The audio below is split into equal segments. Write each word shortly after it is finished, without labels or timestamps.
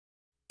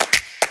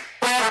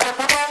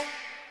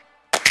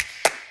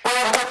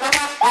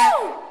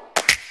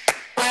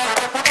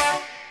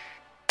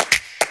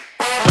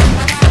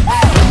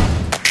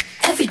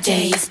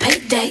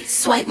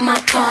Swipe my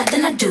card,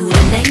 then I do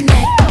the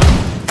nay-nay.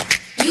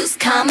 Use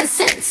common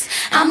sense,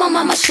 I'm on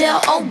my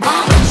Michelle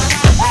Obama.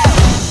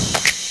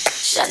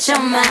 Shut your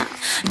mouth,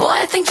 boy,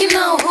 I think you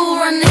know who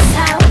run this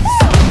house.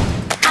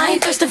 I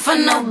ain't thirsting for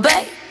no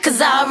bait, cause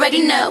I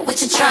already know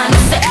what you're trying to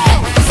say.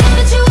 You say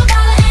that you a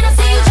baller and I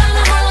see you trying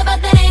to holler, but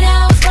that ain't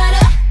how it's right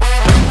up.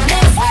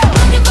 Next,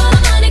 looking for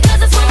the money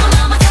cause it's what my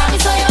mama taught me,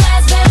 so your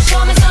ass better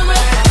show me some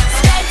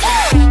respect.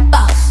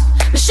 Boss,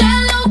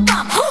 Michelle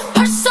Obama,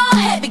 purse so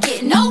heavy,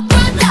 get no brother.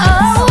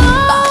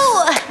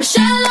 Boss,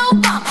 Michelle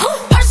Obama,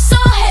 purse so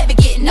heavy,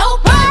 get no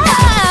brother.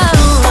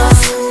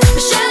 Boss,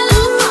 Michelle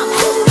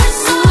Obama, purse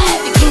so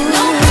heavy, get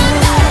no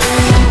brother.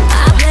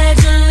 I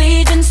pledge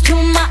allegiance to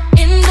my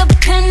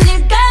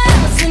independent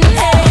girls in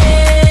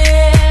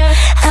here.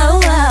 Oh,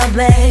 wow,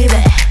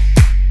 baby.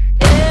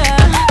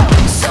 Yeah.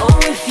 So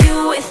if you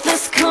with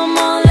us, come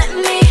on, let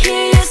me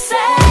hear you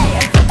say,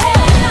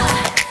 yeah,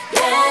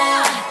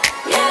 yeah,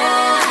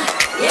 yeah,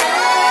 yeah.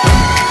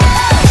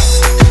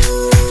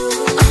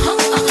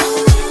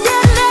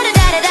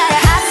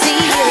 I see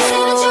you.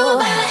 Say that you a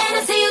baller and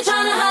I see you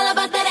tryna holler,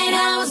 but that ain't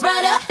how it's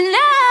brought up.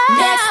 No.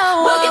 Next,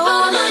 working for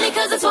the money,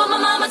 cause it's what my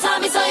mama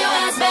taught me, so your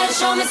ass better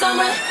show me some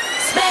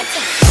respect.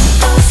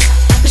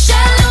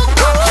 Michelle Obama.